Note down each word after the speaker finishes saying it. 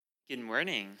Good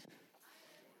morning.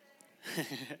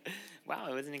 Wow,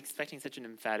 I wasn't expecting such an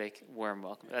emphatic, warm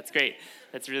welcome. That's great.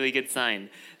 That's a really good sign.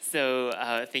 So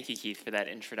thank you, Keith, for that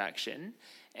introduction.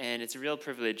 And it's a real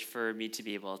privilege for me to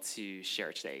be able to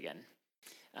share today again.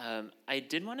 I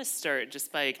did want to start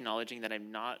just by acknowledging that I'm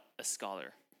not a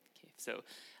scholar. Okay, so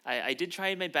I did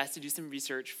try my best to do some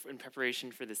research in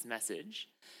preparation for this message,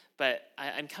 but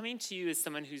I'm coming to you as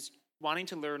someone who's wanting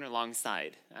to learn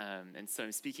alongside. And so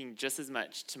I'm speaking just as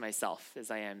much to myself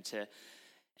as I am to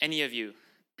any of you.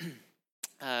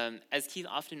 As Keith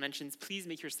often mentions, please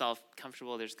make yourself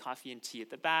comfortable. There's coffee and tea at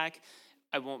the back.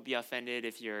 I won't be offended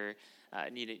if you're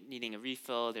needing a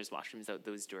refill. There's washrooms out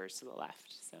those doors to the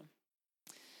left. So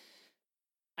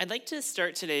I'd like to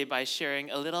start today by sharing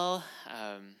a little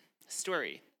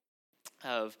story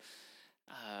of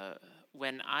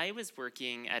when I was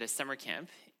working at a summer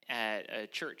camp at a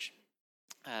church,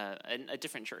 a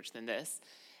different church than this.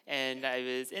 And I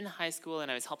was in high school,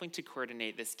 and I was helping to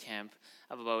coordinate this camp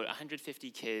of about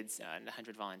 150 kids and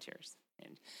 100 volunteers.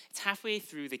 And it's halfway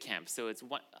through the camp, so it's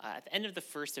at the end of the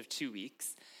first of 2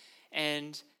 weeks.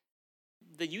 And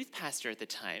the youth pastor at the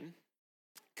time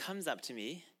comes up to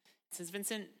me and says,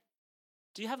 "Vincent,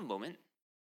 do you have a moment?"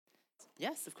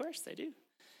 "Yes, of course, I do."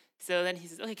 So then he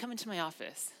says, "Okay, come into my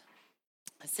office."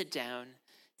 I sit down.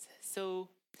 "So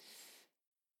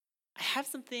I have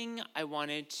something I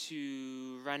wanted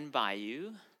to run by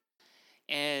you."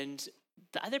 And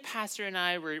the other pastor and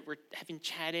I were having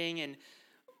chatting, and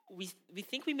we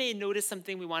think we may notice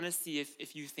something. We want to see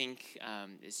if you think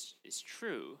is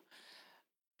true.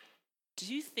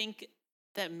 Do you think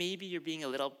that maybe you're being a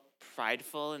little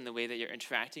prideful in the way that you're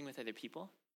interacting with other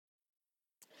people?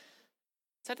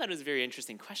 So I thought it was a very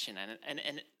interesting question.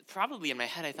 And probably in my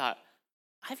head I thought,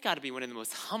 I've got to be one of the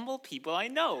most humble people I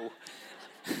know.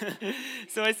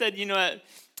 So I said, "You know what,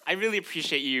 I really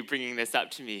appreciate you bringing this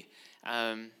up to me,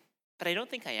 but I don't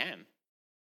think I am."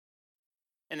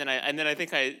 And then I think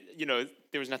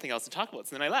there was nothing else to talk about,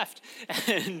 so then I left.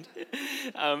 And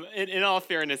in all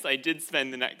fairness, I did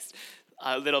spend the next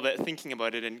little bit thinking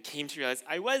about it and came to realize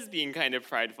I was being kind of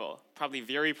prideful, probably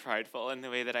very prideful in the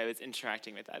way that I was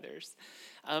interacting with others.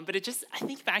 But I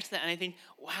think back to that and I think,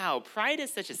 wow, pride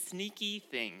is such a sneaky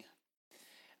thing.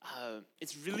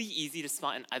 It's really easy to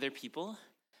spot in other people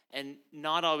and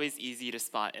not always easy to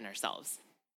spot in ourselves.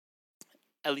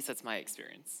 At least that's my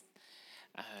experience.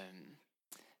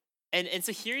 And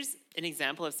so here's an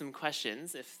example of some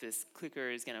questions, if this clicker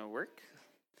is going to work.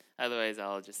 Otherwise,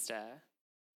 I'll just,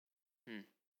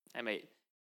 I might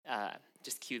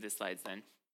just cue the slides then.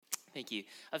 Thank you.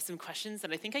 Of some questions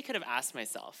that I think I could have asked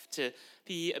myself to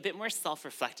be a bit more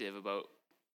self-reflective about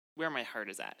where my heart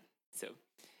is at. So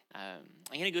I'm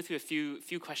going to go through a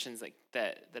few questions like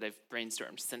that I've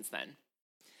brainstormed since then.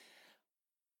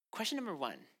 Question number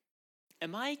 1,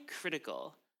 am I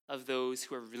critical of those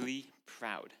who are really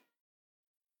proud?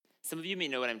 Some of you may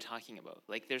know what I'm talking about.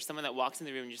 Like there's someone that walks in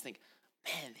the room and you just think,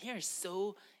 man, they are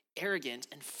so arrogant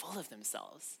and full of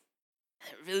themselves.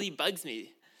 It really bugs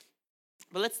me.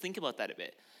 But let's think about that a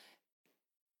bit.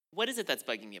 What is it that's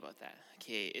bugging me about that?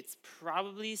 Okay, it's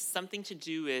probably something to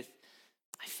do with,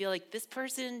 I feel like this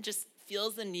person just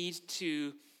feels the need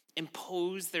to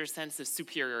impose their sense of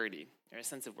superiority or a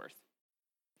sense of worth.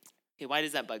 Okay, why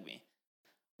does that bug me?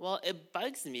 Well, it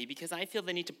bugs me because I feel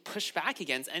the need to push back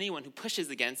against anyone who pushes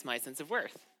against my sense of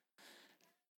worth,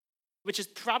 which is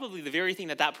probably the very thing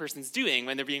that person's doing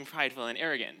when they're being prideful and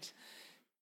arrogant.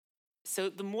 So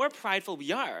the more prideful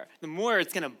we are, the more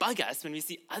it's going to bug us when we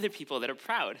see other people that are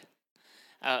proud.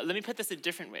 Let me put this a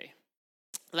different way.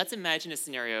 Let's imagine a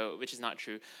scenario, which is not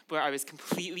true, where I was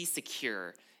completely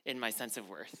secure in my sense of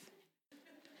worth.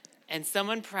 And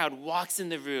someone proud walks in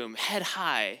the room, head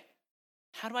high.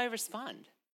 How do I respond?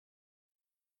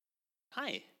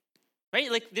 Hi. Right?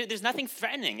 Like, there's nothing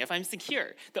threatening if I'm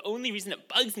secure. The only reason it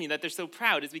bugs me that they're so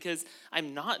proud is because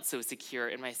I'm not so secure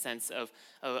in my sense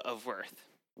of worth.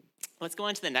 Let's go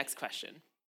on to the next question.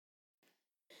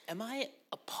 Am I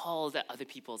appalled at other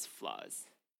people's flaws?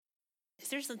 Is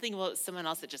there something about someone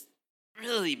else that just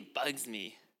really bugs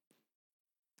me?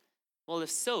 Well,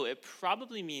 if so, it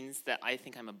probably means that I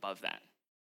think I'm above that.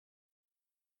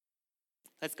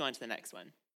 Let's go on to the next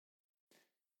one.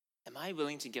 Am I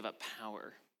willing to give up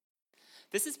power?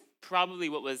 This is probably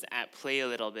what was at play a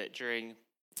little bit during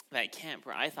that camp,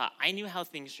 where I thought I knew how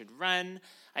things should run.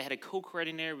 I had a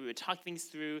co-coordinator. We would talk things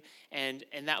through, and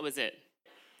that was it.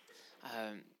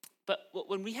 But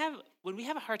when we have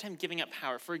a hard time giving up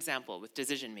power, for example, with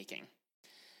decision making,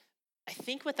 I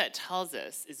think what that tells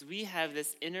us is we have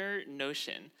this inner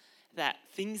notion that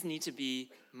things need to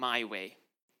be my way,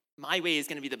 My way is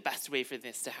going to be the best way for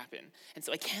this to happen. And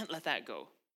so I can't let that go.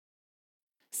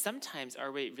 Sometimes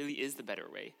our way really is the better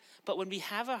way. But when we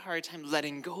have a hard time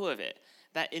letting go of it,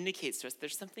 that indicates to us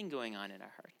there's something going on in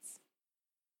our hearts.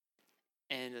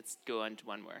 And let's go on to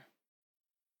one more.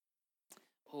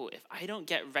 Oh, if I don't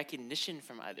get recognition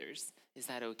from others, is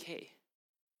that okay?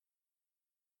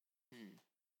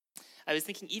 I was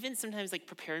thinking, even sometimes like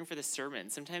preparing for the sermon,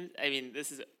 sometimes,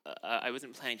 this is, I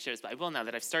wasn't planning to share this, but I will now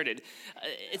that I've started.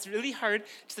 It's really hard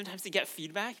sometimes to get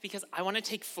feedback because I want to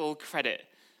take full credit,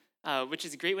 which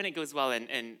is great when it goes well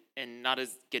and not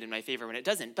as good in my favor when it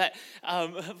doesn't. But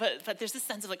there's this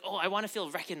sense of like, oh, I want to feel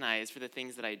recognized for the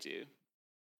things that I do.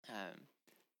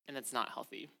 And that's not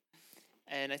healthy.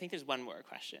 And I think there's one more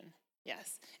question.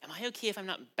 Yes. Am I okay if I'm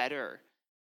not better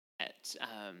at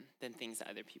than things that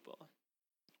other people?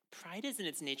 Pride is in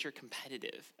its nature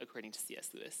competitive, according to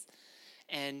C.S. Lewis.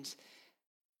 And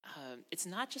it's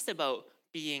not just about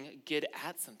being good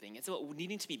at something. It's about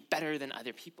needing to be better than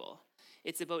other people.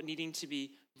 It's about needing to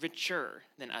be richer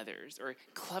than others, or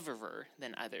cleverer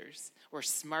than others, or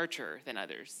smarter than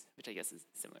others, which I guess is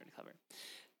similar to clever.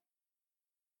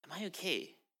 Am I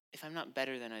okay if I'm not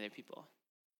better than other people?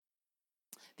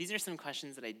 These are some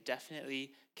questions that I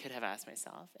definitely could have asked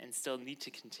myself and still need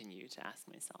to continue to ask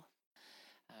myself.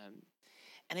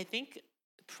 And I think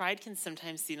pride can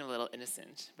sometimes seem a little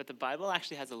innocent, but the Bible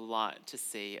actually has a lot to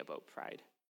say about pride.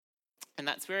 And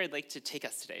that's where I'd like to take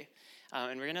us today.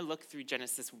 And we're going to look through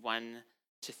Genesis 1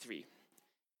 to 3.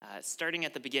 Starting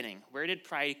at the beginning, where did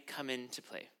pride come into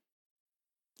play?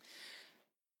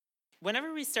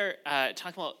 Whenever we start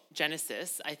talking about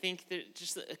Genesis, I think there's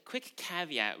just a quick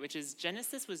caveat, which is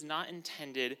Genesis was not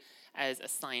intended as a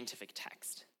scientific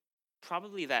text.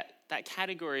 Probably that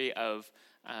category of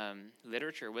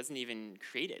literature wasn't even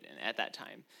created at that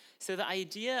time. So the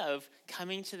idea of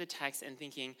coming to the text and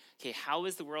thinking, okay, how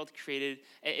was the world created?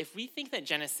 If we think that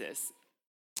Genesis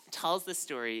tells the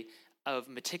story of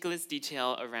meticulous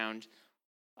detail around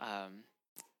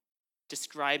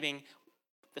describing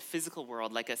the physical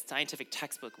world like a scientific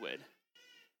textbook would,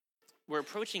 we're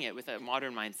approaching it with a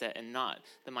modern mindset and not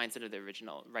the mindset of the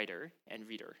original writer and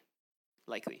reader,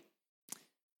 likely.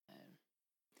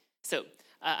 So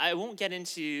I won't get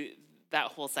into that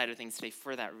whole side of things today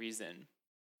for that reason.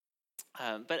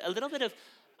 But a little bit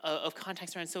of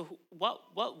context around, so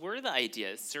what were the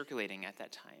ideas circulating at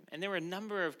that time? And there were a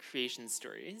number of creation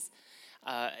stories.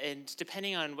 And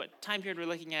depending on what time period we're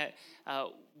looking at,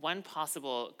 one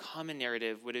possible common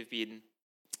narrative would have been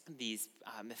these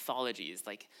mythologies,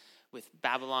 like with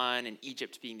Babylon and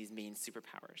Egypt being these main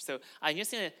superpowers. So I'm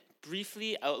just going to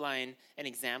briefly outline an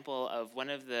example of one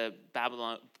of the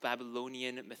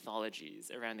Babylonian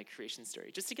mythologies around the creation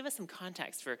story, just to give us some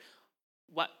context for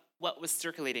what was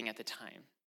circulating at the time.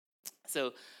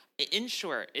 So in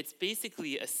short, it's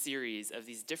basically a series of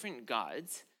these different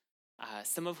gods,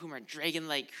 some of whom are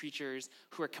dragon-like creatures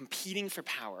who are competing for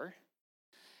power.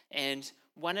 And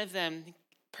one of them,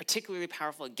 particularly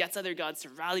powerful, gets other gods to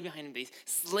rally behind him. They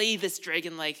slay this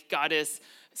dragon-like goddess,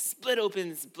 split open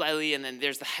his belly, and then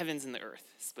there's the heavens and the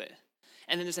earth split.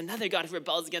 And then there's another god who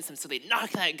rebels against him, so they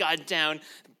knock that god down,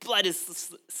 blood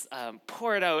is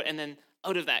poured out, and then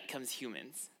out of that comes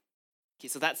humans. Okay,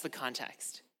 so that's the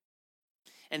context.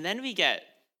 And then we get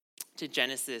to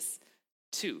Genesis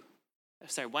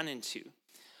 1 and 2,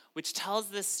 which tells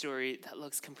this story that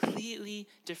looks completely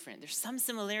different. There's some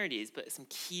similarities, but some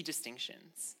key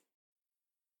distinctions.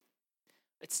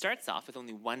 It starts off with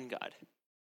only one God.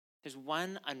 There's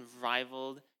one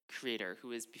unrivaled creator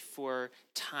who is before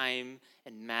time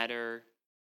and matter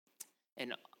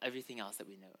and everything else that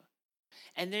we know.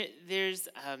 And there's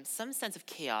some sense of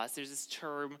chaos. There's this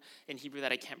term in Hebrew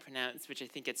that I can't pronounce, which I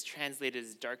think gets translated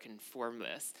as dark and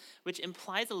formless, which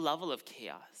implies a level of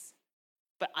chaos.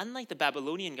 But unlike the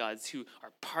Babylonian gods who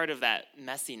are part of that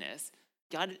messiness,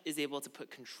 God is able to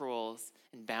put controls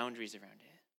and boundaries around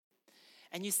it.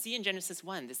 And you see in Genesis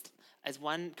 1, this, as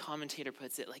one commentator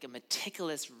puts it, like a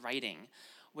meticulous writing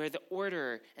where the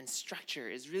order and structure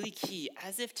is really key,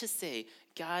 as if to say,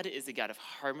 God is a God of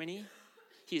harmony.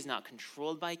 He is not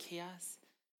controlled by chaos.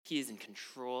 He is in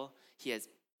control. He has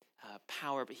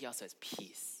power, but he also has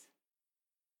peace.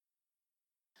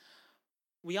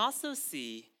 We also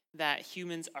see that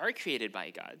humans are created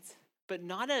by gods, but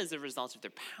not as a result of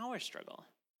their power struggle.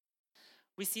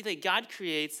 We see that God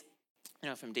creates,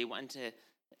 from day 1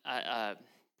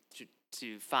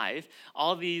 to 5,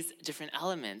 all these different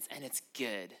elements, and it's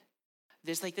good.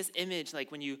 There's like this image,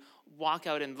 like when you walk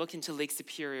out and look into Lake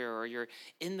Superior, or you're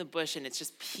in the bush and it's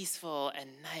just peaceful and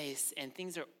nice and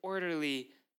things are orderly.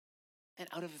 And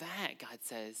out of that, God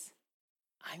says,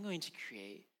 I'm going to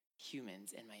create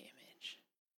humans in my image.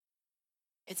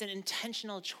 It's an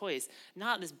intentional choice,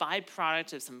 not this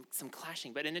byproduct of some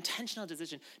clashing, but an intentional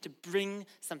decision to bring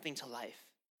something to life,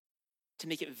 to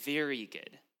make it very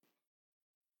good.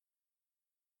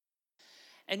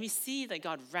 And we see that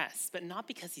God rests, but not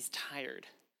because he's tired.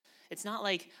 It's not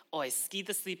like, oh, I skied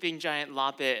the sleeping giant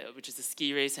Loppet, which is a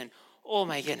ski race, and oh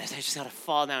my goodness, I just got to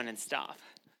fall down and stop.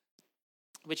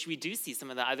 Which we do see some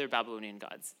of the other Babylonian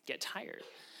gods get tired.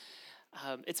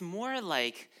 It's more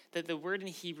like that the word in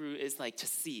Hebrew is like to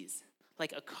seize,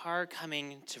 like a car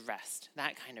coming to rest,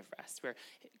 that kind of rest, where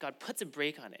God puts a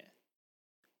brake on it.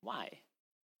 Why?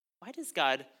 Why does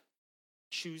God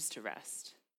choose to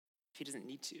rest if he doesn't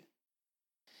need to?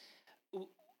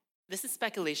 This is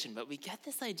speculation, but we get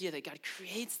this idea that God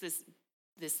creates this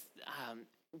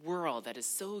world that is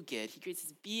so good. He creates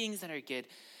these beings that are good.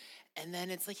 And then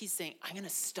it's like he's saying, I'm going to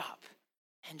stop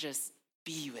and just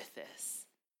be with this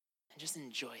and just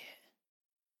enjoy it.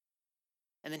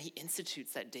 And then he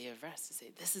institutes that day of rest to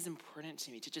say, this is important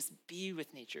to me, to just be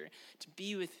with nature, to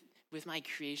be with my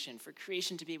creation, for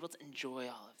creation to be able to enjoy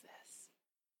all of this.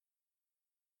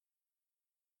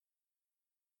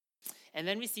 And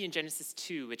then we see in Genesis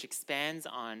 2, which expands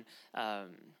on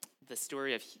the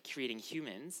story of creating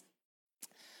humans,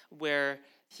 where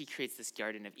he creates this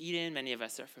Garden of Eden. Many of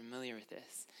us are familiar with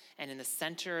this. And in the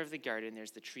center of the garden,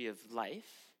 there's the tree of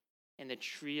life and the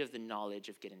tree of the knowledge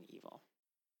of good and evil.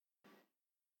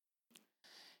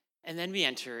 And then we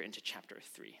enter into chapter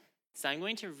 3. So I'm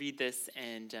going to read this,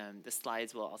 and the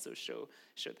slides will also show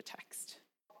the text.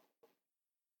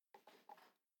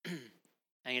 I'm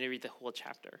going to read the whole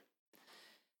chapter.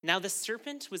 Now the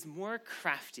serpent was more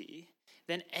crafty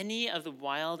than any of the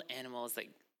wild animals that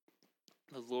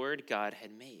the Lord God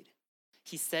had made.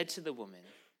 He said to the woman,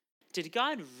 "Did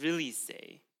God really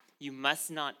say, 'You must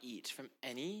not eat from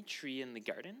any tree in the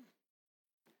garden?'"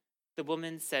 The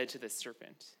woman said to the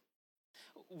serpent,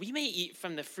 "We may eat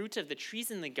from the fruit of the trees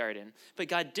in the garden, but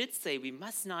God did say you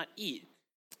must not eat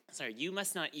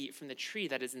from the tree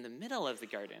that is in the middle of the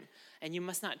garden, and you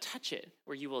must not touch it,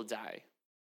 or you will die."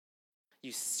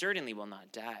 "You certainly will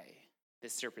not die," the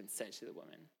serpent said to the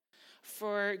woman.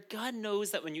 "For God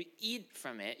knows that when you eat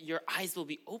from it, your eyes will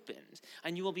be opened,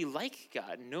 and you will be like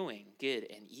God, knowing good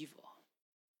and evil."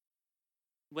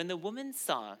 When the woman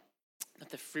saw that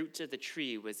the fruit of the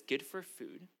tree was good for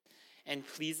food, and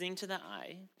pleasing to the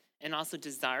eye, and also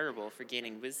desirable for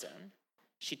gaining wisdom,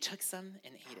 she took some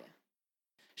and ate it.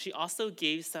 She also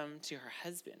gave some to her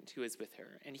husband who was with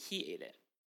her, and he ate it.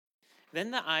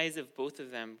 Then the eyes of both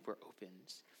of them were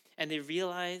opened, and they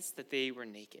realized that they were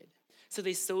naked. So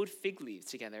they sewed fig leaves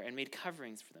together and made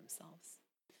coverings for themselves.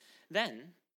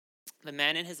 Then the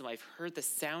man and his wife heard the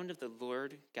sound of the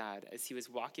Lord God as he was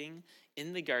walking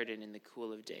in the garden in the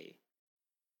cool of day.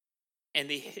 And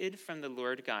they hid from the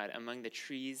Lord God among the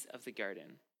trees of the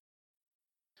garden.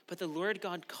 But the Lord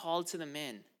God called to the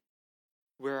man,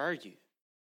 "Where are you?"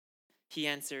 He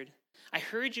answered, "I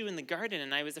heard you in the garden,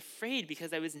 and I was afraid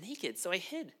because I was naked, so I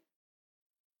hid."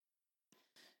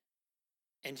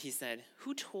 And he said,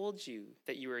 "Who told you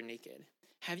that you were naked?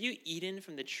 Have you eaten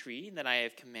from the tree that I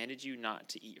have commanded you not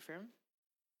to eat from?"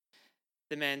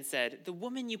 The man said, "The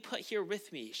woman you put here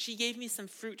with me, she gave me some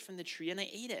fruit from the tree, and I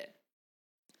ate it."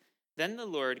 Then the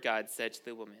Lord God said to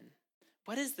the woman,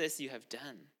 "What is this you have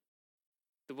done?"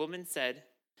 The woman said,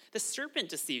 "The serpent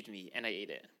deceived me, and I ate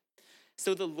it."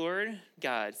 So the Lord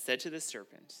God said to the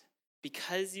serpent,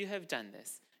 "Because you have done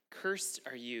this, cursed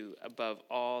are you above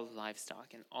all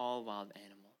livestock and all wild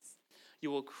animals. You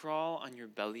will crawl on your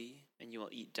belly, and you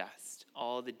will eat dust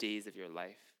all the days of your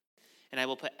life. And I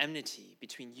will put enmity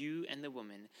between you and the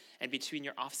woman, and between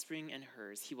your offspring and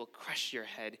hers. He will crush your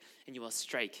head, and you will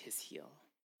strike his heel."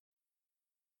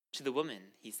 To the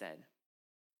woman, he said,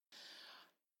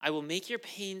 "I will make your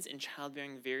pains in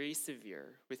childbearing very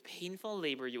severe. With painful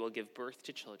labor you will give birth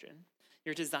to children.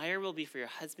 Your desire will be for your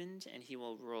husband, and he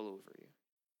will rule over you."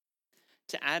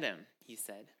 To Adam, he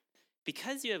said,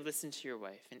 "Because you have listened to your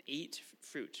wife and ate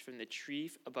fruit from the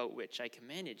tree about which I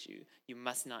commanded you, you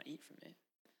must not eat from it.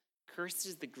 Cursed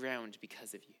is the ground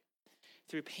because of you.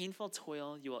 Through painful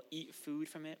toil you will eat food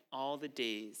from it all the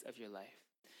days of your life.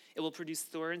 It will produce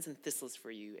thorns and thistles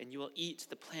for you, and you will eat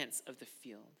the plants of the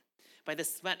field. By the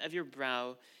sweat of your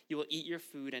brow you will eat your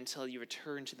food until you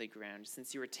return to the ground,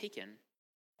 since you were taken.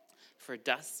 For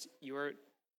dust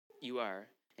you are,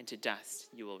 and to dust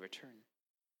you will return."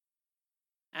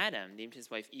 Adam named his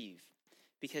wife Eve,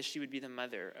 because she would be the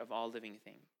mother of all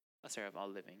living.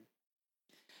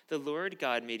 The Lord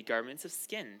God made garments of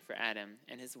skin for Adam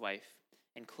and his wife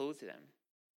and clothed them.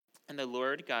 And the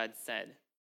Lord God said,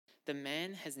 "The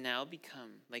man has now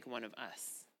become like one of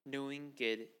us, knowing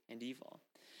good and evil.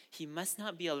 He must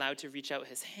not be allowed to reach out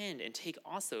his hand and take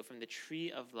also from the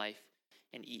tree of life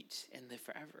and eat and live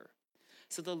forever.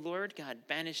 So the Lord God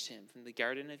banished him from the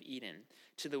Garden of Eden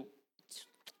to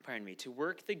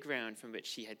work the ground from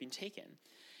which he had been taken.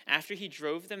 After he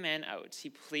drove the man out, he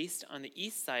placed on the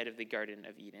east side of the Garden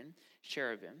of Eden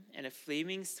cherubim and a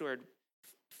flaming sword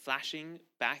flashing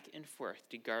back and forth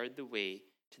to guard the way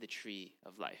to the tree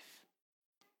of life.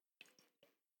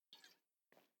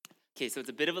 Okay, so it's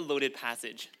a bit of a loaded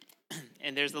passage,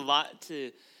 and there's a lot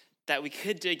that we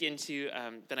could dig into,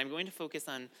 but I'm going to focus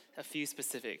on a few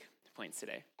specific points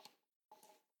today.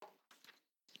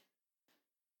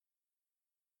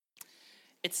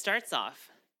 It starts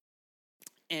off,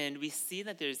 and we see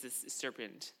that there's this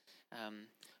serpent,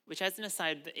 which, as an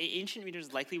aside, the ancient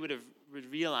readers likely would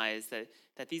realize that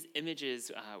these images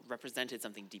represented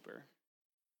something deeper.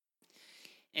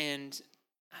 And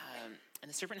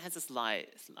the serpent has this lie.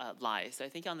 So I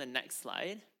think on the next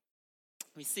slide,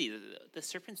 we see the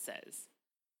serpent says,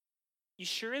 "You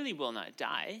surely will not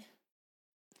die."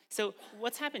 So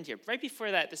what's happened here? Right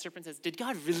before that, the serpent says, "Did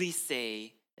God really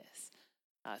say this?"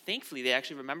 Thankfully, they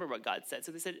actually remember what God said.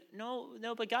 So they said, no,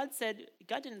 but God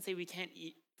didn't say we can't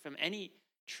eat from any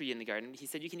tree in the garden. He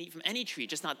said you can eat from any tree,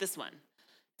 just not this one.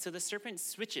 So the serpent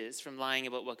switches from lying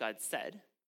about what God said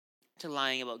to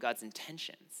lying about God's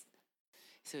intentions.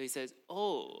 So he says,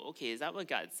 oh, okay, is that what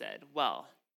God said? Well,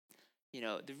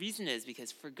 the reason is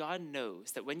because for God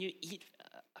knows that when you eat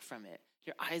from it,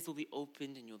 your eyes will be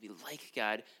opened and you'll be like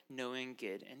God, knowing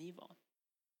good and evil.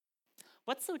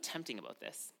 What's so tempting about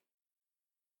this?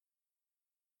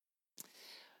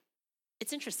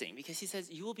 It's interesting because he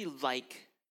says you will be like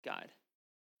God.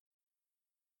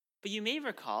 But you may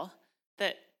recall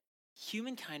that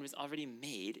humankind was already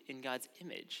made in God's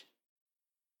image.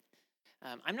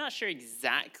 I'm not sure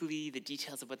exactly the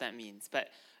details of what that means, but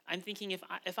I'm thinking if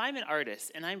I'm an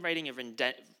artist and I'm writing an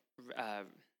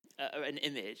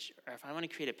image, or if I want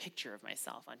to create a picture of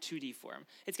myself on 2D form,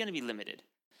 it's going to be limited.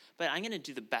 But I'm going to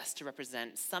do the best to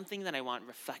represent something that I want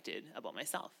reflected about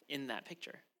myself in that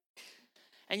picture.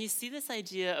 And you see this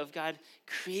idea of God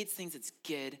creates things that's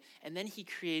good, and then he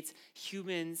creates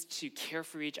humans to care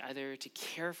for each other, to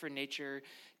care for nature,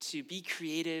 to be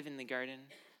creative in the garden.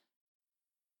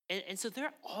 And so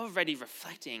they're already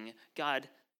reflecting God.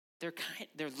 They're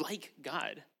like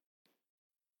God.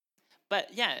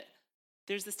 But yet,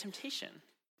 there's this temptation.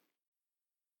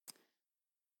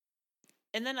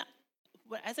 And then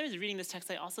as I was reading this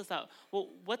text, I also thought, well,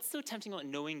 what's so tempting about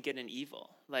knowing good and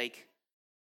evil? Like,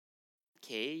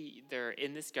 okay, they're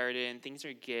in this garden, things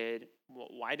are good.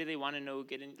 Why do they want to know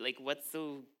good? And what's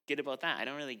so good about that? I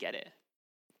don't really get it.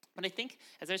 But I think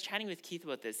as I was chatting with Keith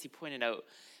about this, he pointed out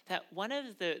that one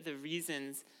of the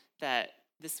reasons that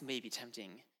this may be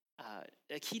tempting,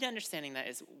 a key to understanding that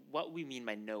is what we mean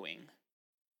by knowing.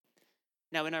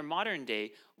 Now, in our modern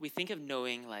day, we think of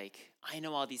knowing like, I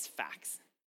know all these facts.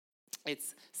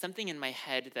 It's something in my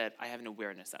head that I have an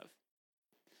awareness of.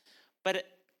 But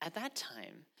at that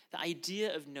time, the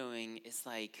idea of knowing is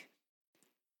like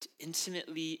to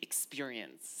intimately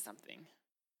experience something,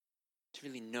 to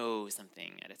really know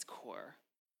something at its core.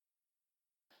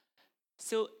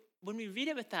 So when we read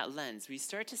it with that lens, we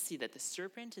start to see that the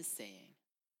serpent is saying,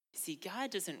 see,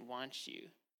 God doesn't want you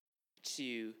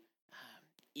to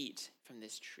eat from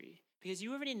this tree because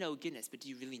you already know goodness, but do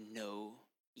you really know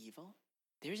evil?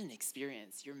 There's an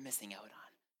experience you're missing out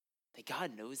on that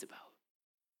God knows about.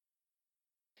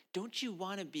 Don't you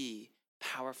want to be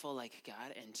powerful like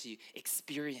God and to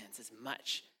experience as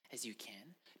much as you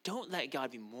can? Don't let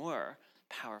God be more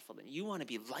powerful than you. You want to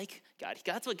be like God.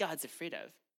 That's what God's afraid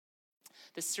of.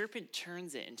 The serpent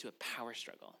turns it into a power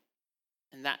struggle,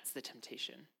 and that's the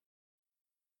temptation.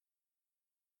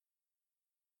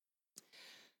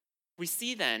 We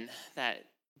see then that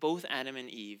both Adam and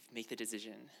Eve make the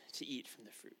decision to eat from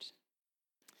the fruit.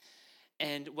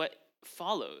 And what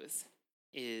follows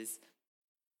is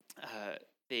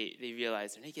they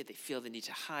realize they're naked, they feel the need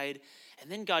to hide,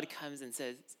 and then God comes and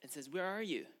says, where are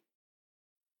you?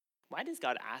 Why does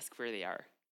God ask where they are?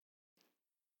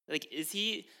 Like, is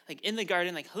he like in the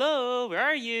garden, like, hello, where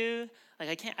are you?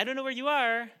 Like, I don't know where you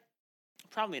are.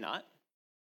 Probably not.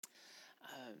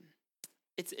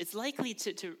 It's likely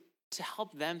to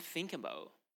help them think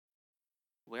about,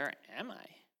 where am I?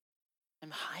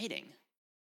 I'm hiding.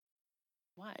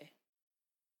 Why?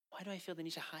 Why do I feel the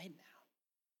need to hide now?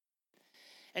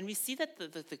 And we see that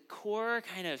the core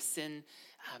kind of sin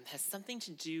has something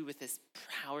to do with this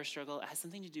power struggle. It has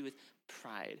something to do with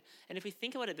pride. And if we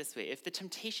think about it this way, if the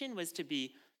temptation was to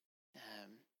be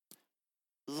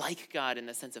like God in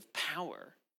the sense of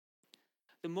power,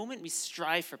 the moment we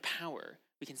strive for power,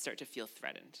 we can start to feel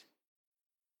threatened.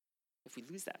 If we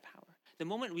lose that power, the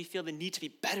moment we feel the need to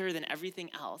be better than everything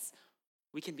else,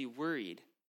 we can be worried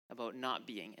about not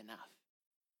being enough.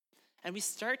 And we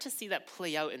start to see that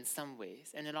play out in some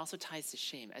ways, and it also ties to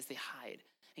shame as they hide.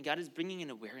 And God is bringing an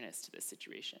awareness to this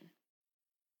situation.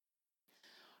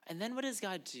 And then what does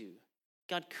God do?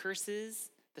 God curses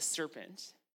the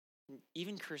serpent, and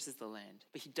even curses the land,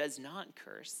 but he does not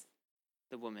curse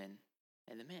the woman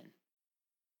and the man.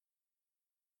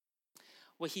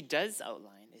 What he does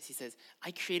outline is he says,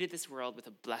 I created this world with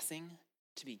a blessing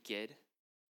to be good,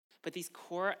 but these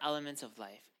core elements of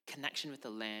life, connection with the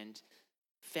land,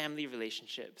 family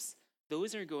relationships,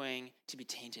 those are going to be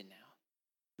tainted now.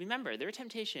 Remember, their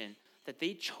temptation that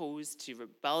they chose to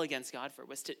rebel against God for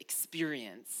was to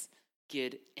experience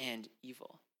good and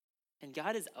evil. And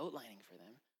God is outlining for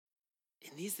them,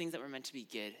 in these things that were meant to be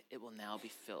good, it will now be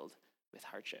filled with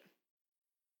hardship.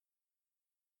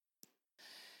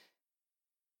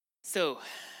 So,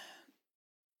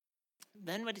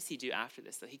 then what does he do after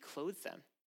this? So he clothes them.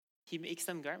 He makes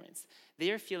them garments.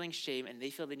 They are feeling shame and they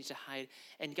feel they need to hide.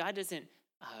 And God doesn't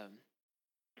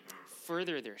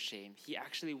further their shame. He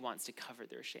actually wants to cover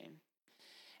their shame.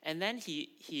 And then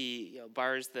he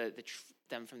bars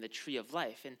them from the tree of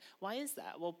life. And why is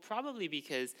that? Well, probably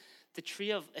because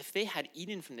if they had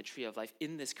eaten from the tree of life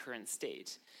in this current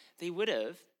state, they would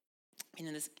have been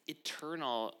in this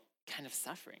eternal kind of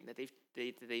suffering that they've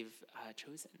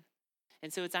chosen.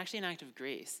 And so it's actually an act of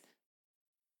grace.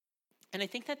 And I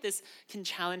think that this can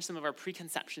challenge some of our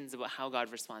preconceptions about how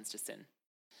God responds to sin.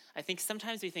 I think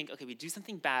sometimes we think, okay, we do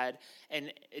something bad,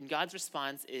 and God's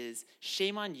response is,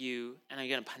 shame on you, and I'm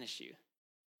going to punish you.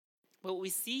 But what we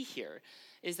see here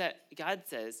is that God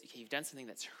says, okay, you've done something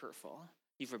that's hurtful.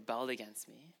 You've rebelled against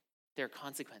me. There are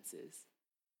consequences.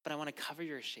 But I want to cover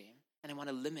your shame, and I want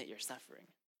to limit your suffering.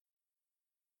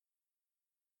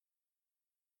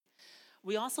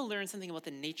 We also learn something about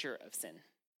the nature of sin.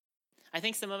 I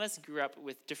think some of us grew up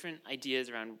with different ideas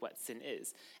around what sin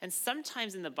is. And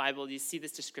sometimes in the Bible, you see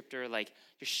this descriptor like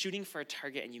you're shooting for a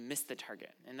target and you miss the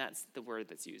target. And that's the word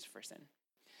that's used for sin.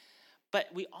 But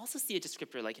we also see a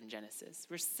descriptor like in Genesis,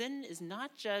 where sin is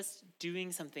not just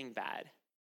doing something bad.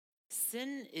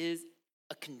 Sin is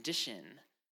a condition,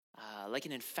 like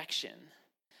an infection,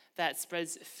 that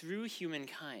spreads through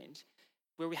humankind,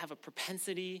 where we have a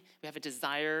propensity, we have a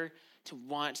desire to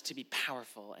want to be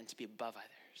powerful and to be above others.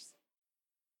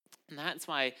 And that's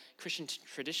why Christian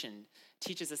tradition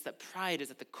teaches us that pride is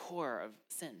at the core of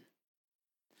sin.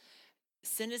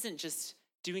 Sin isn't just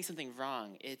doing something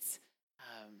wrong. It's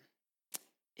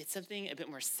something a bit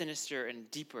more sinister and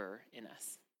deeper in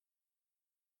us.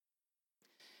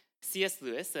 C.S.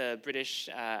 Lewis, a British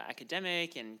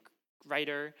academic and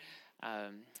writer,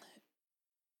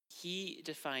 he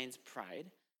defines pride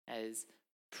as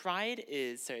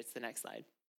it's the next slide,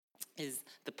 is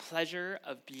the pleasure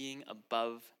of being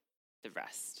above the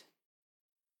rest.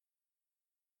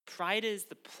 Pride is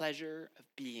the pleasure of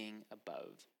being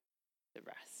above the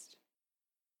rest.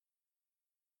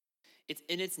 It's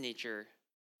in its nature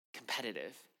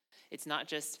competitive. It's not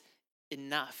just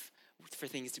enough for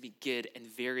things to be good and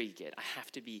very good. I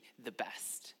have to be the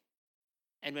best.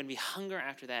 And when we hunger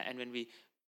after that and when we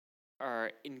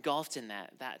are engulfed in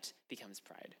that, that becomes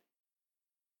pride.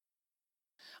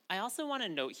 I also want to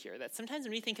note here that sometimes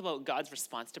when we think about God's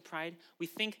response to pride, we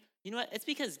think, you know what, it's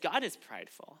because God is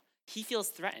prideful. He feels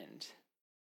threatened.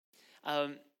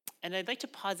 And I'd like to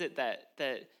posit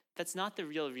that's not the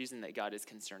real reason that God is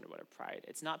concerned about our pride.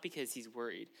 It's not because he's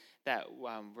worried that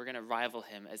we're going to rival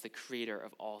him as the creator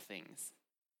of all things.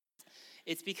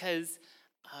 It's because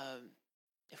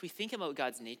if we think about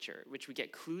God's nature, which we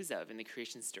get clues of in the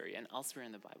creation story and elsewhere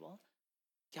in the Bible,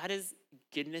 God is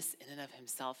goodness in and of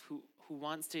himself who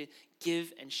wants to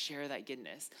give and share that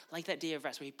goodness. Like that day of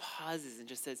rest where he pauses and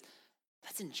just says,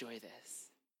 let's enjoy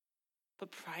this.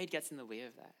 But pride gets in the way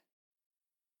of that.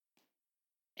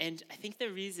 And I think the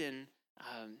reason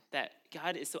that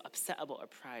God is so upset about our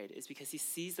pride is because he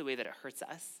sees the way that it hurts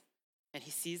us. And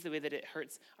he sees the way that it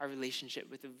hurts our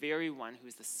relationship with the very one who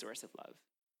is the source of love.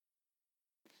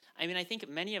 I mean, I think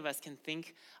many of us can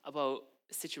think about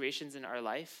situations in our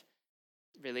life,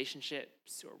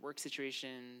 relationships or work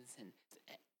situations, and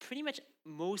pretty much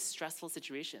most stressful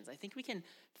situations. I think we can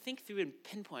think through and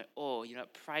pinpoint,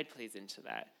 pride plays into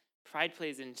that. Pride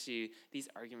plays into these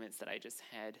arguments that I just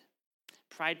had.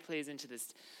 Pride plays into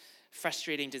this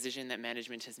frustrating decision that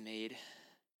management has made.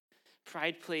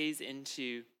 Pride plays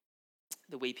into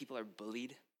the way people are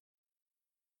bullied.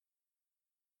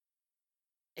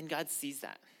 And God sees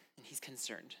that, and he's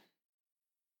concerned.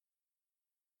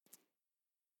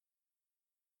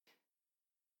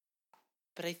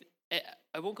 But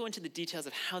I won't go into the details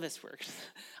of how this works,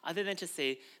 other than to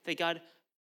say that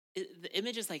the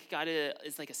image is like God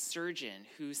is like a surgeon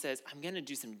who says, I'm going to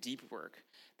do some deep work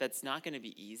that's not going to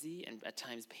be easy and at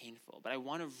times painful, but I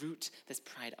want to root this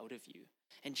pride out of you.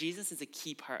 And Jesus is a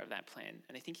key part of that plan.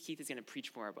 And I think Keith is going to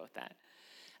preach more about that.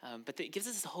 But it gives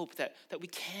us hope that we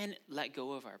can let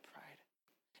go of our pride.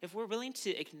 If we're willing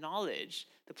to acknowledge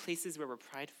the places where we're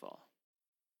prideful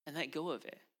and let go of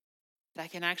it,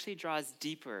 that can actually draw us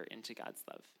deeper into God's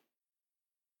love.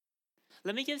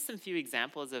 Let me give some few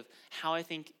examples of how I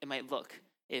think it might look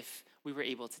if we were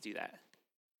able to do that.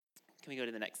 Can we go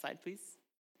to the next slide, please?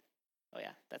 Oh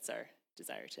yeah, that's our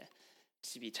desire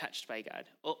to be touched by God.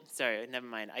 Oh, sorry, never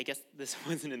mind. I guess this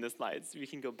wasn't in the slides. We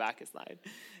can go back a slide.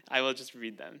 I will just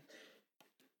read them.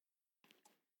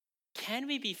 Can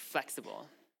we be flexible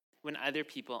when other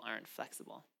people aren't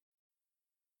flexible?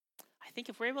 I think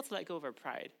if we're able to let go of our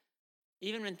pride,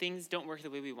 even when things don't work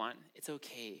the way we want, it's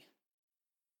okay.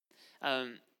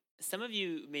 Some of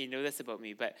you may know this about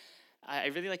me, but I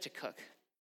really like to cook.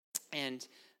 And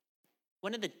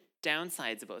one of the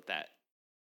downsides about that,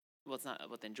 well, it's not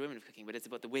about the enjoyment of cooking, but it's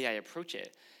about the way I approach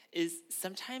it, is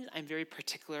sometimes I'm very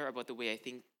particular about the way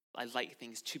I like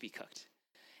things to be cooked.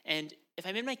 And if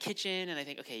I'm in my kitchen and I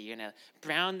think, okay, you're going to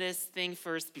brown this thing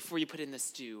first before you put it in the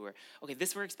stew, or, okay,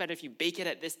 this works better if you bake it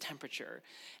at this temperature.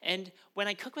 And when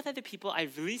I cook with other people, I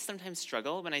really sometimes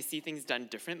struggle when I see things done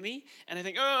differently, and I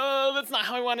think, oh, that's not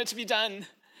how I want it to be done.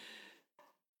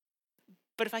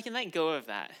 But if I can let go of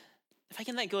that,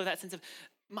 sense of,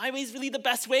 my way is really the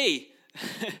best way,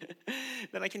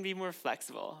 then I can be more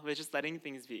flexible with just letting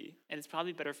things be. And it's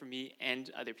probably better for me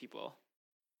and other people.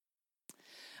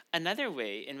 Another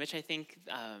way in which I think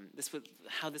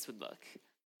how this would look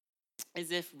is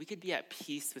if we could be at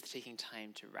peace with taking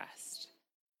time to rest.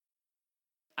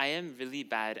 I am really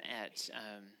bad at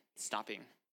stopping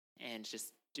and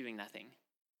just doing nothing.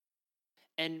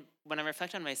 And when I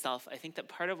reflect on myself, I think that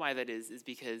part of why that is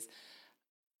because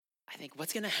I think,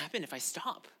 what's going to happen if I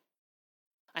stop?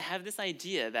 I have this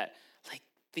idea that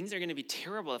things are going to be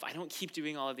terrible if I don't keep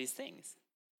doing all of these things.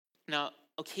 Now,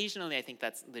 occasionally, I think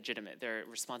that's legitimate. There are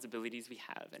responsibilities we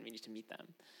have, and we need to meet them.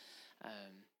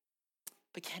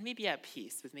 But can we be at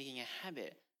peace with making a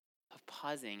habit of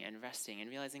pausing and resting and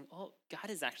realizing, oh, God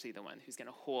is actually the one who's going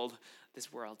to hold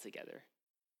this world together?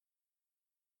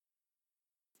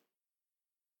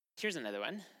 Here's another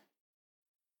one.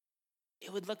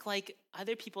 It would look like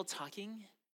other people talking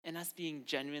and us being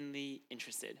genuinely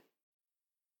interested.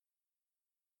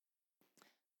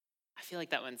 I feel like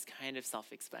that one's kind of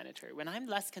self-explanatory. When I'm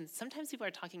sometimes people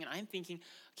are talking and I'm thinking,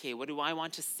 okay, what do I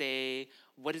want to say?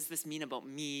 What does this mean about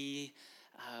me?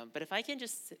 But if I can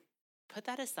just put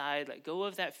that aside, let go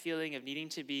of that feeling of needing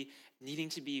to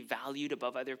be valued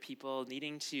above other people,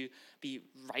 needing to be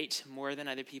right more than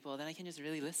other people, then I can just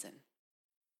really listen.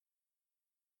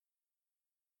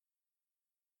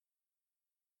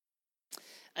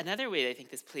 Another way I think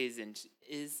this plays in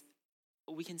is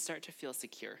we can start to feel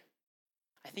secure.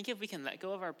 I think if we can let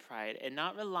go of our pride and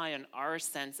not rely on our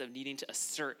sense of needing to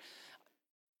assert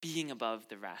being above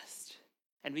the rest,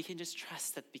 and we can just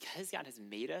trust that because God has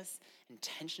made us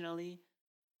intentionally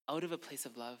out of a place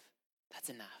of love, that's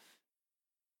enough,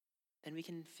 then we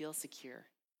can feel secure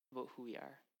about who we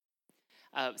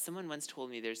are. Someone once told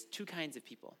me there's two kinds of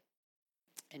people.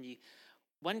 And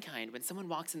one kind, when someone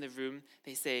walks in the room,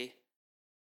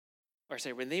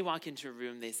 when they walk into a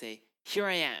room, they say, "Here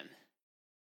I am."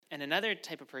 And another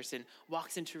type of person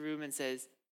walks into a room and says,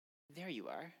 "There you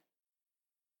are."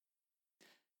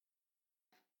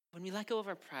 When we let go of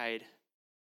our pride,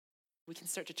 we can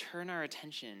start to turn our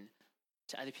attention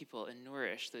to other people and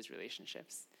nourish those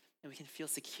relationships. And we can feel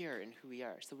secure in who we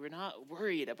are. So we're not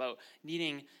worried about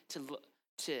needing to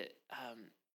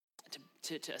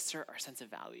assert our sense of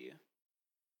value.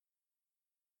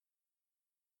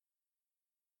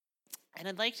 And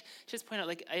I'd like to just point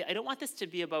out, I don't want this to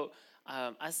be about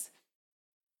us.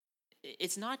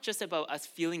 It's not just about us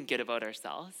feeling good about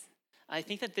ourselves. I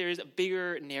think that there's a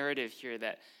bigger narrative here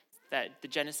that the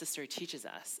Genesis story teaches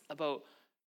us about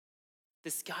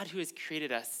this God who has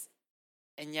created us,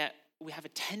 and yet we have a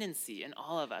tendency in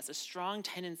all of us, a strong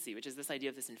tendency, which is this idea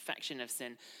of this infection of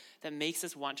sin that makes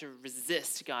us want to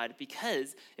resist God,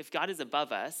 because if God is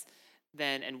above us,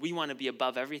 and we want to be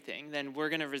above everything, then we're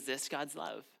going to resist God's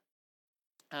love.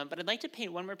 But I'd like to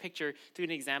paint one more picture through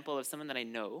an example of someone that I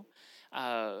know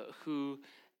who,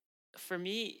 for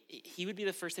me, he would be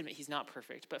the first to admit he's not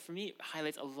perfect, but for me,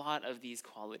 highlights a lot of these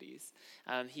qualities.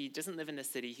 He doesn't live in this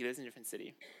city. He lives in a different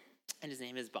city, and his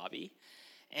name is Bobby.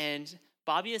 And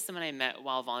Bobby is someone I met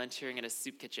while volunteering at a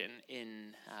soup kitchen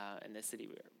in the city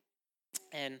we were.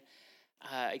 And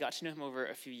I got to know him over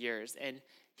a few years. And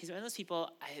he's one of those people,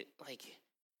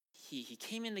 he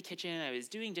came in the kitchen, I was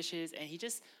doing dishes, and he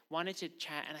just wanted to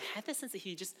chat. And I had the sense that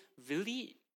he just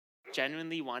really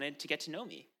genuinely wanted to get to know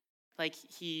me. Like,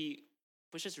 he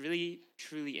was just really,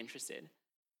 truly interested.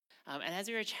 And as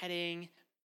we were chatting,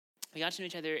 we got to know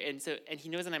each other, and he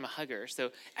knows that I'm a hugger.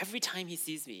 So every time he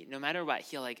sees me, no matter what,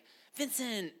 he'll like,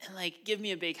 Vincent, and give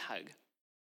me a big hug.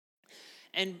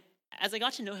 And as I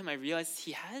got to know him, I realized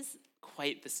he has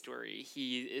quite the story.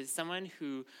 He is someone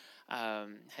who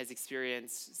has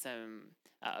experienced some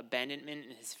abandonment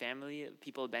in his family,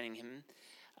 people abandoning him.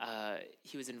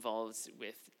 He was involved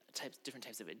with different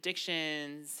types of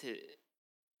addictions.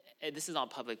 This is all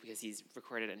public because he's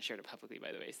recorded and shared it publicly,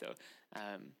 by the way. So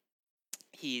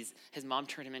his mom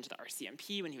turned him into the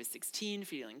RCMP when he was 16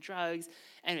 for dealing drugs.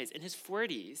 Anyways, in his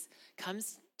 40s,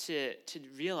 comes to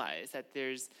realize that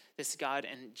there's this God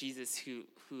and Jesus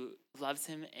who loves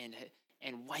him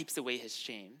and wipes away his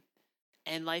shame.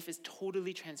 And life is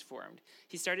totally transformed.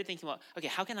 He started thinking about, okay,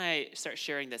 how can I start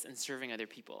sharing this and serving other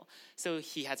people? So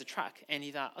he has a truck, and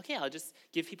he thought, okay, I'll just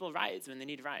give people rides when they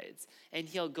need rides. And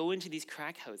he'll go into these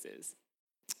crack houses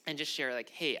and just share, like,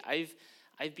 hey,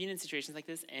 I've been in situations like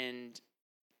this, and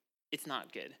it's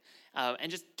not good. And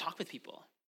just talk with people.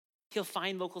 He'll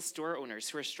find local store owners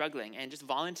who are struggling and just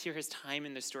volunteer his time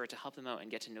in the store to help them out and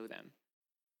get to know them.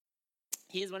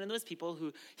 He is one of those people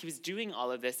who, he was doing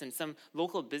all of this, and some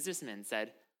local businessmen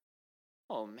said,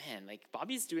 oh man,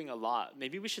 Bobby's doing a lot.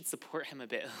 Maybe we should support him a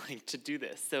bit to do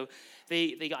this. So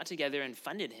they got together and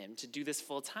funded him to do this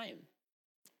full time.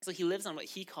 So he lives on what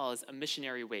he calls a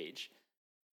missionary wage,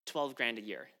 $12,000 a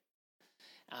year.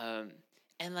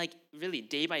 And really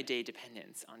day by day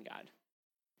dependence on God.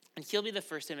 And he'll be the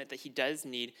first to admit that he does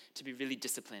need to be really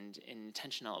disciplined and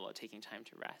intentional about taking time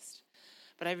to rest.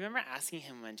 But I remember asking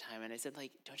him one time, and I said,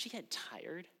 don't you get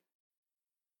tired?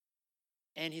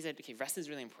 And he said, okay, rest is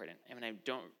really important. And when I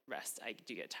don't rest, I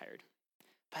do get tired.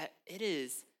 But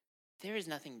there is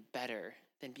nothing better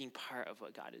than being part of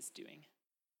what God is doing.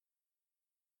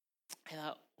 I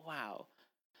thought, wow,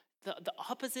 the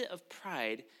opposite of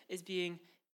pride is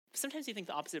sometimes you think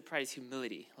the opposite of pride is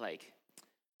humility.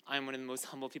 I'm one of the most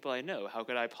humble people I know. How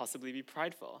could I possibly be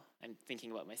prideful? I'm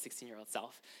thinking about my 16-year-old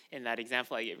self in that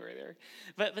example I gave earlier.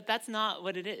 But that's not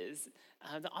what it is.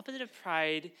 The opposite of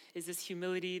pride is this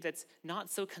humility that's not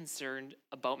so concerned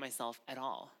about myself at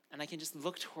all. And I can just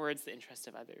look towards the interest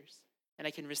of others. And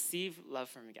I can receive love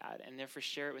from God and therefore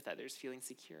share it with others, feeling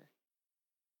secure.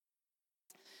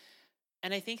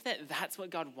 And I think that that's what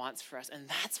God wants for us. And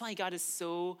that's why God is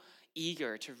so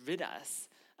eager to rid us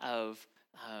of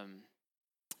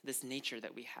this nature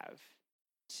that we have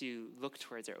to look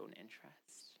towards our own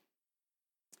interest.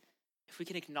 If we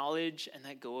can acknowledge and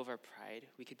let go of our pride,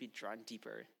 we could be drawn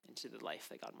deeper into the life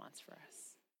that God wants for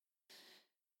us.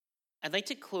 I'd like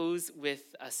to close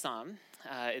with a psalm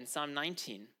in Psalm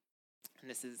 19, and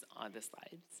this is on the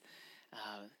slides.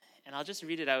 And I'll just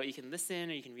read it out. You can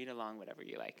listen or you can read along, whatever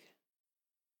you like.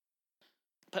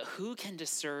 But who can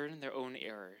discern their own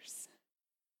errors?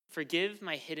 Forgive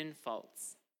my hidden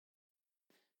faults.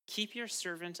 Keep your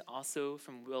servant also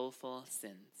from willful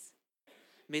sins.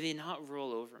 May they not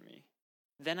rule over me.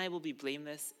 Then I will be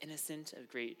blameless, innocent of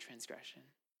great transgression.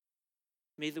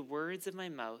 May the words of my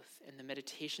mouth and the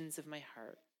meditations of my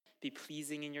heart be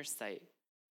pleasing in your sight,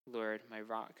 Lord, my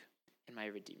rock and my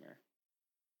redeemer.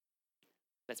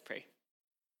 Let's pray.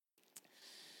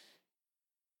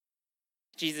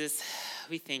 Jesus,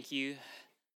 we thank you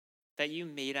that you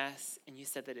made us and you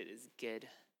said that it is good.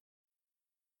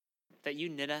 That you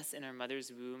knit us in our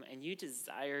mother's womb, and you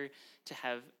desire to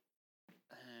have,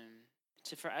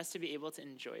 for us to be able to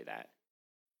enjoy that.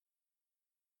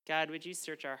 God, would you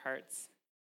search our hearts?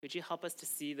 Would you help us to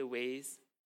see the ways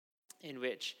in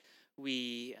which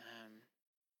we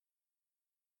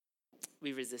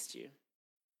resist you?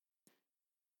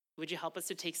 Would you help us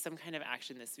to take some kind of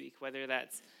action this week, whether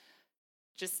that's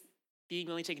just being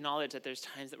willing to acknowledge that there's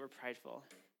times that we're prideful,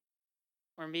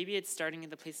 or maybe it's starting in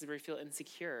the places where we feel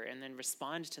insecure and then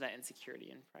respond to that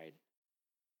insecurity and pride.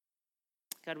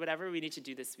 God, whatever we need to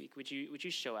do this week, would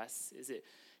you show us? Is it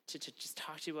to just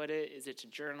talk to you about it? Is it to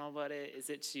journal about it?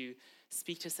 Is it to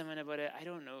speak to someone about it? I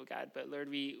don't know, God, but Lord,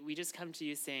 we just come to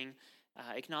you saying,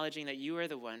 acknowledging that you are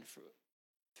the one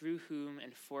through whom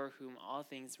and for whom all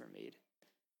things were made.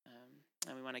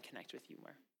 And we want to connect with you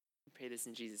more. We pray this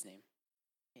in Jesus' name.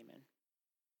 Amen.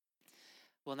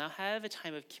 We'll now have a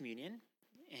time of communion.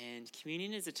 And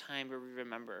communion is a time where we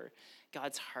remember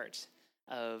God's heart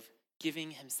of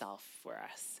giving himself for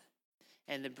us.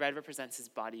 And the bread represents his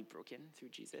body broken through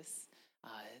Jesus.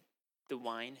 The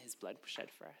wine, his blood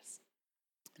shed for us.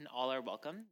 and all are welcome.